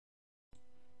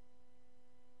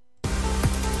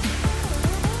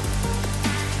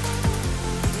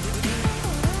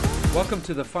Welcome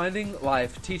to the Finding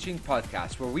Life Teaching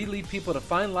Podcast, where we lead people to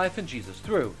find life in Jesus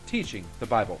through teaching the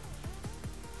Bible.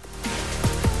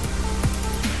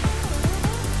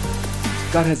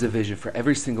 God has a vision for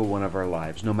every single one of our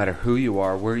lives, no matter who you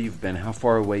are, where you've been, how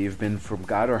far away you've been from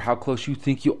God, or how close you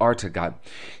think you are to God.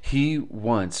 He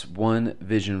wants one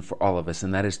vision for all of us,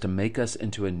 and that is to make us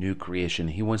into a new creation.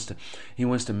 He wants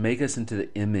to make us into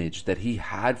the image that He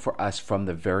had for us from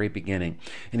the very beginning.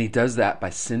 And He does that by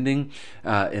sending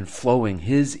and flowing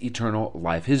His eternal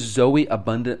life, His Zoe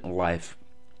abundant life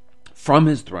from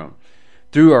His throne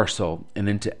through our soul and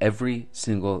into every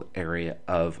single area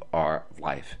of our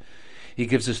life. He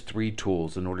gives us three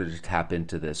tools in order to tap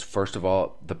into this. First of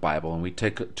all, the Bible, and we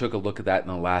took a look at that in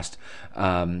the last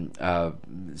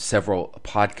several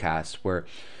podcasts, where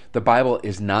the Bible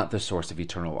is not the source of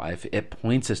eternal life. It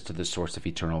points us to the source of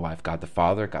eternal life, God the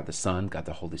Father, God the Son, God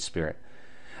the Holy Spirit.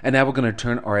 And now we're going to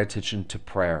turn our attention to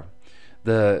prayer.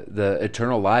 The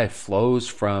eternal life flows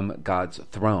from God's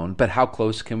throne, but how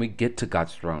close can we get to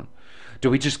God's throne? Do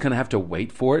we just kind of have to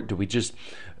wait for it? Do we just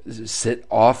sit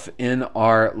off in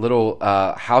our little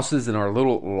houses and our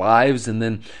little lives, and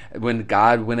then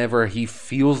whenever He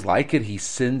feels like it, He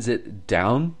sends it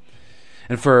down?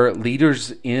 And for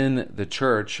leaders in the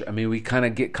church, I mean, we kind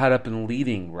of get caught up in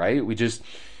leading, right? We just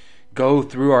go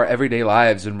through our everyday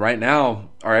lives, and right now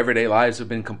our everyday lives have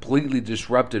been completely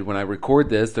disrupted. When I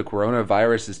record this, the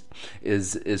coronavirus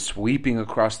is sweeping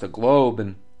across the globe,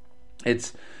 and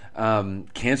it's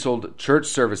canceled church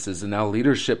services, and now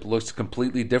leadership looks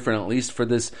completely different, at least for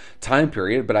this time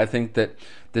period. But I think that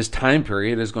this time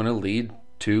period is going to lead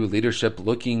to leadership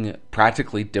looking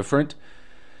practically different.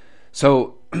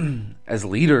 So as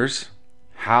leaders,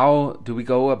 how do we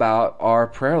go about our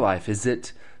prayer life? Is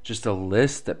it just a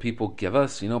list that people give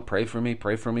us? Pray for me,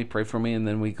 pray for me, pray for me, and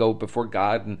then we go before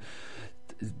God and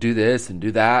do this and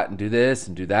do that and do this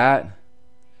and do that?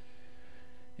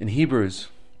 In Hebrews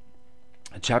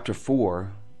chapter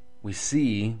 4, we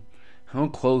see how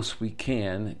close we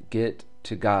can get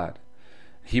to God.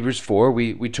 Hebrews 4,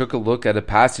 we took a look at a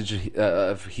passage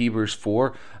of Hebrews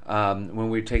 4 when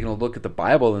we were taking a look at the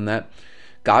Bible, and that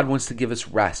God wants to give us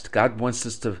rest. God wants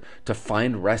us to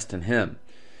find rest in Him.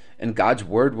 And God's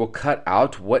Word will cut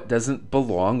out what doesn't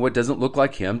belong, what doesn't look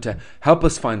like Him, to help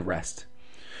us find rest.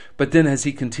 But then as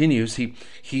he continues,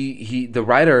 the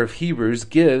writer of Hebrews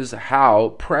gives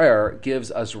how prayer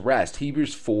gives us rest.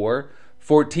 Hebrews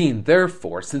 4:14.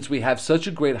 Therefore, since we have such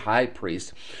a great high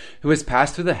priest who has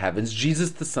passed through the heavens, Jesus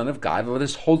the Son of God, let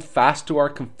us hold fast to our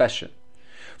confession.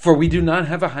 For we do not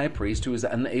have a high priest who is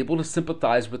unable to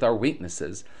sympathize with our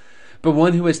weaknesses, but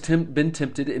one who has been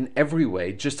tempted in every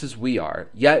way, just as we are,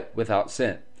 yet without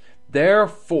sin.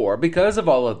 Therefore, because of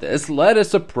all of this, let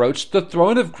us approach the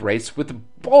throne of grace with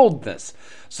boldness,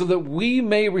 so that we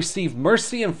may receive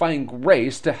mercy and find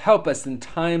grace to help us in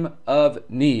time of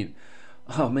need.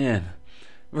 Oh man,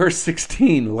 verse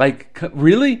 16,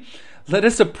 really? Let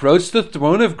us approach the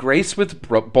throne of grace with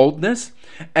boldness?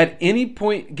 At any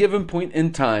given point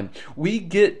in time, we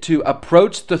get to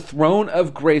approach the throne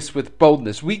of grace with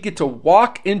boldness. We get to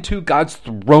walk into God's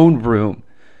throne room.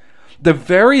 The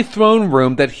very throne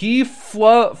room that He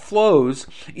flows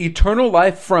eternal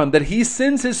life from, that He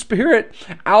sends His Spirit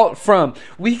out from.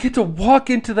 We get to walk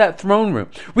into that throne room.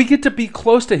 We get to be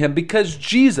close to Him because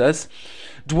Jesus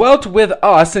dwelt with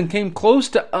us and came close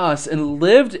to us and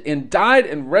lived and died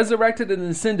and resurrected and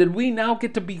ascended. We now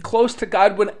get to be close to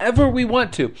God whenever we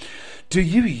want to. Do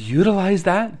you utilize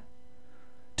that?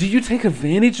 Do you take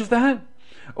advantage of that?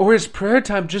 Or is prayer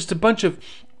time just a bunch of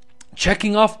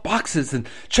checking off boxes and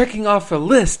checking off a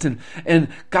list and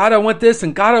God, I want this,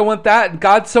 and God, I want that, and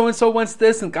God so-and-so wants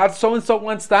this, and God so-and-so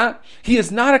wants that? He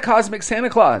is not a cosmic Santa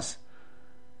Claus.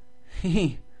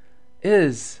 He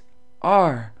is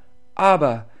our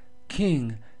Abba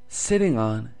King sitting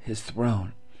on His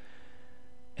throne.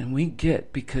 And we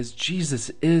get, because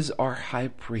Jesus is our high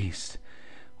priest,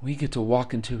 we get to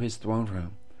walk into His throne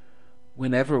room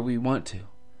whenever we want to.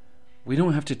 We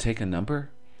don't have to take a number.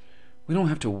 We don't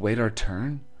have to wait our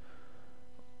turn.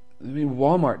 I mean,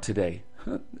 Walmart today,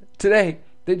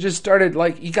 they just started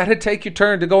you got to take your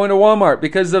turn to go into Walmart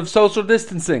because of social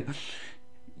distancing.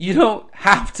 You don't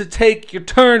have to take your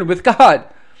turn with God.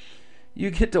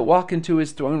 You get to walk into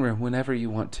His throne room whenever you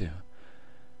want to.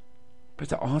 But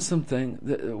the awesome thing,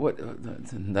 it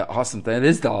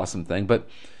is the awesome thing, but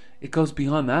it goes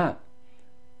beyond that.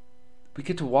 We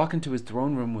get to walk into His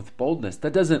throne room with boldness.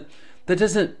 That doesn't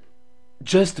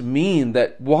just mean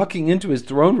that walking into His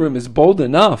throne room is bold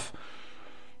enough.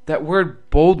 That word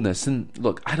boldness, and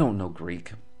look, I don't know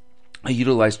Greek. I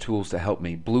utilize tools to help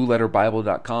me.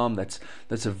 BlueLetterBible.com, that's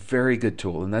a very good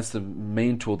tool, and that's the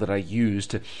main tool that I use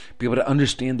to be able to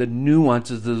understand the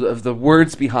nuances of the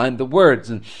words behind the words.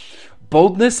 And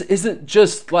boldness isn't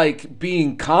just like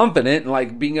being confident and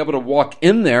like being able to walk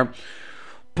in there.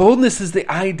 Boldness is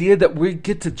the idea that we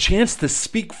get the chance to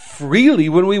speak freely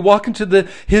when we walk into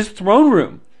his throne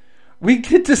room. We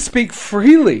get to speak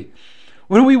freely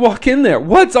when we walk in there.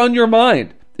 What's on your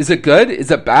mind? Is it good?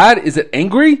 Is it bad? Is it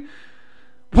angry?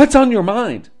 What's on your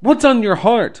mind? What's on your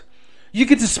heart? You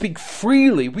get to speak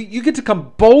freely. You get to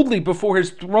come boldly before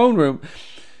his throne room.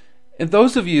 And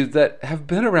those of you that have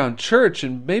been around church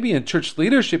and maybe in church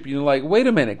leadership, you're like, wait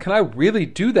a minute, can I really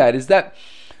do that? Is that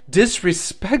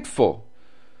disrespectful?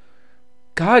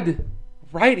 God,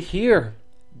 right here,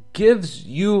 gives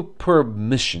you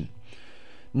permission,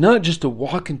 not just to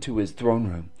walk into his throne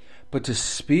room, but to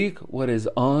speak what is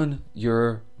on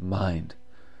your mind.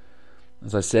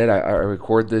 As I said, I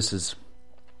record this as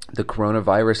the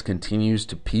coronavirus continues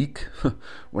to peak.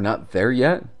 We're not there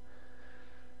yet.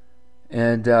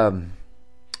 And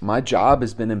my job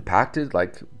has been impacted.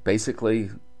 Like basically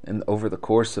over the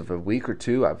course of a week or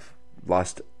two, I've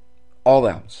lost all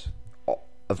ounce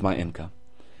of my income.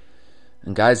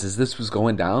 And guys, as this was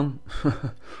going down,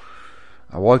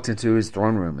 I walked into his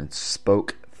throne room and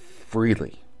spoke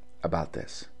freely about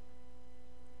this.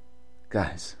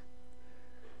 Guys,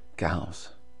 gals,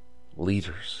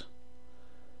 leaders,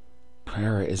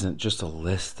 prayer isn't just a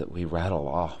list that we rattle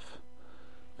off.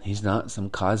 He's not some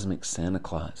cosmic Santa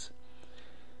Claus.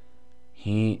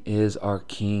 He is our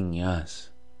King, yes.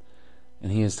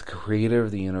 And he is the creator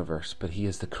of the universe, but he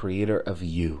is the creator of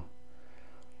you.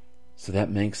 So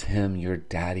that makes him your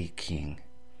daddy king.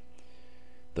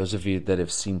 Those of you that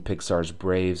have seen Pixar's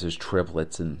Braves as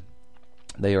triplets, and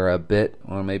they are a bit,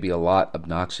 or maybe a lot,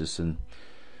 obnoxious, and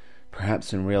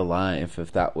perhaps in real life,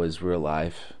 if that was real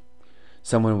life,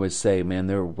 someone would say, man,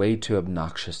 they're way too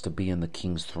obnoxious to be in the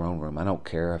king's throne room. I don't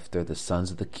care if they're the sons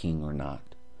of the king or not.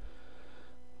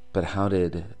 But how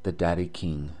did the daddy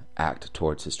king act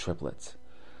towards his triplets?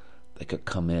 They could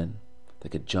come in, they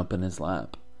could jump in his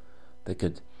lap, they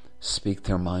could speak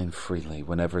their mind freely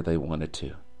whenever they wanted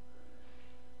to.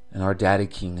 And our daddy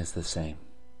king is the same.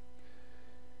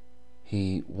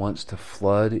 He wants to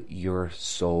flood your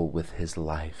soul with his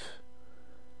life.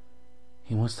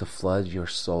 He wants to flood your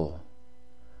soul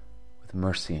with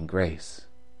mercy and grace.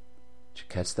 Did you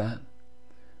catch that?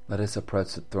 Let us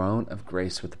approach the throne of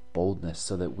grace with boldness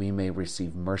so that we may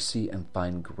receive mercy and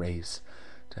find grace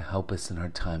to help us in our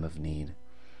time of need.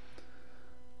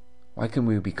 Why can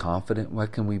we be confident? Why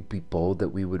can we be bold that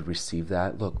we would receive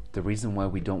that? Look, the reason why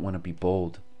we don't want to be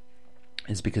bold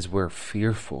is because we're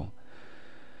fearful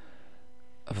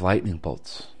of lightning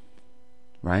bolts,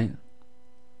 right?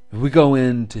 If we go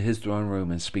into his throne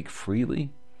room and speak freely,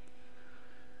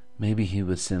 maybe he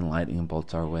would send lightning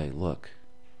bolts our way. Look,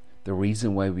 the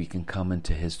reason why we can come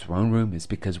into his throne room is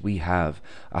because we have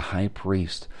a high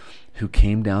priest who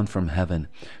came down from heaven,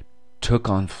 took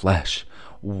on flesh,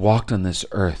 walked on this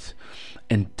earth,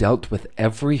 and dealt with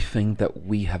everything that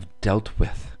we have dealt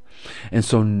with. And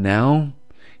so now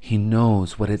he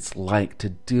knows what it's like to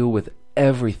deal with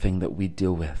everything that we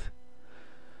deal with.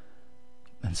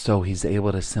 And so he's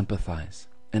able to sympathize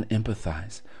and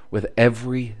empathize with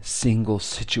every single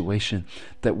situation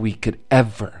that we could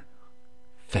ever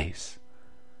face.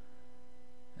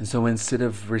 And so instead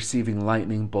of receiving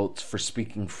lightning bolts for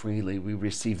speaking freely, we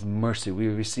receive mercy. We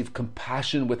receive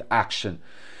compassion with action.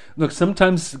 Look,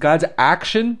 sometimes God's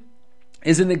action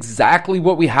isn't exactly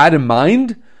what we had in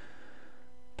mind,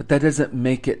 but that doesn't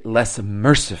make it less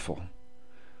merciful.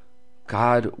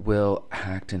 God will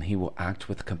act, and he will act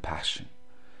with compassion.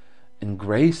 And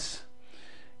grace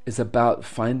is about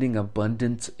finding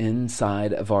abundance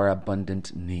inside of our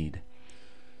abundant need.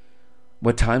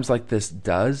 What times like this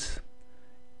does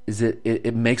is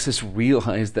it makes us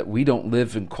realize that we don't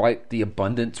live in quite the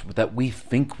abundance that we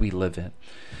think we live in.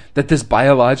 That this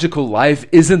biological life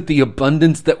isn't the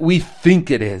abundance that we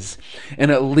think it is.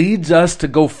 And it leads us to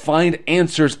go find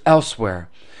answers elsewhere.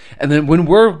 And then when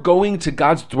we're going to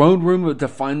God's throne room to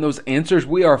find those answers,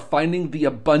 we are finding the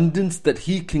abundance that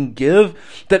he can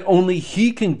give, that only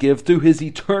he can give through his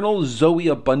eternal Zoe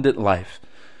abundant life,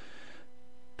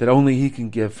 that only he can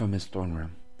give from his throne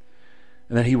room.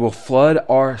 And that he will flood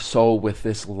our soul with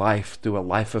this life through a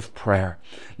life of prayer.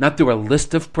 Not through a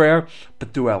list of prayer,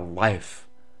 but through a life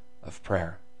of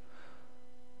prayer.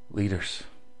 Leaders,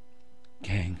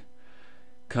 gang,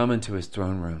 come into his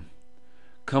throne room.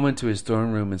 Come into his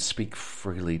throne room and speak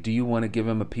freely. Do you want to give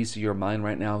him a piece of your mind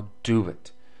right now? Do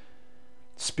it.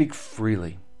 Speak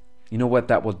freely. You know what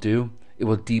that will do? It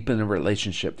will deepen a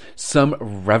relationship. Some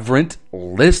reverent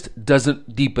list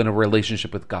doesn't deepen a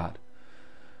relationship with God.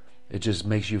 It just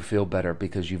makes you feel better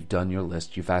because you've done your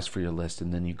list, you've asked for your list,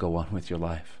 and then you go on with your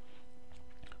life.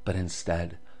 But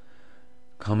instead,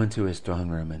 come into his throne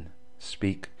room and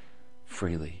speak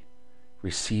freely.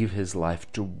 Receive his life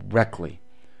directly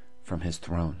from his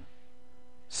throne.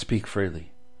 Speak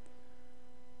freely.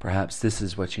 Perhaps this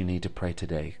is what you need to pray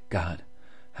today. God,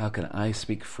 how can I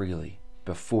speak freely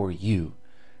before you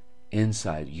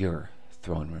inside your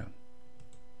throne room?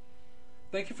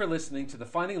 Thank you for listening to the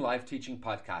Finding Life Teaching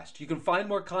Podcast. You can find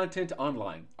more content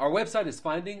online. Our website is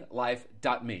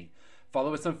findinglife.me.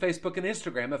 Follow us on Facebook and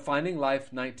Instagram at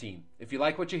FindingLife19. If you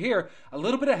like what you hear, a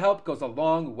little bit of help goes a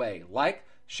long way. Like,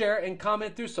 share, and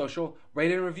comment through social,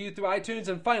 rate and review through iTunes,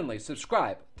 and finally,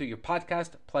 subscribe through your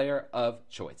podcast player of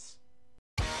choice.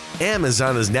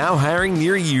 Amazon is now hiring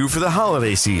near you for the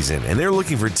holiday season, and they're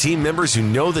looking for team members who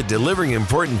know that delivering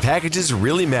important packages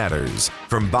really matters.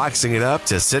 From boxing it up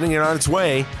to sending it on its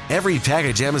way, every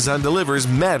package Amazon delivers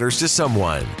matters to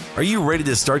someone. Are you ready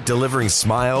to start delivering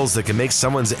smiles that can make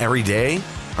someone's every day?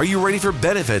 Are you ready for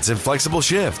benefits and flexible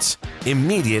shifts?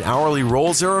 Immediate hourly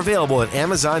roles are available at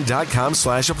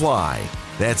Amazon.com/apply.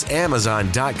 That's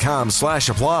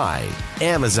Amazon.com/apply.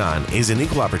 Amazon is an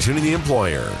equal opportunity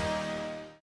employer.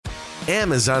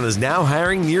 Amazon is now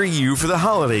hiring near you for the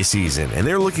holiday season, and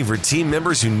they're looking for team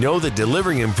members who know that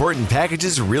delivering important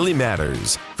packages really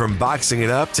matters. From boxing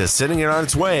it up to sending it on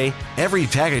its way, every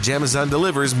package Amazon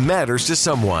delivers matters to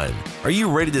someone. Are you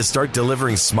ready to start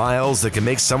delivering smiles that can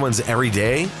make someone's every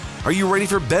day? Are you ready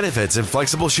for benefits and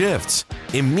flexible shifts?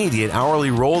 Immediate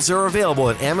hourly roles are available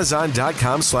at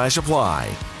Amazon.com/apply.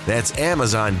 That's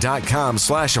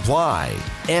Amazon.com/apply.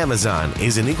 Amazon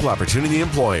is an equal opportunity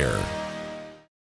employer.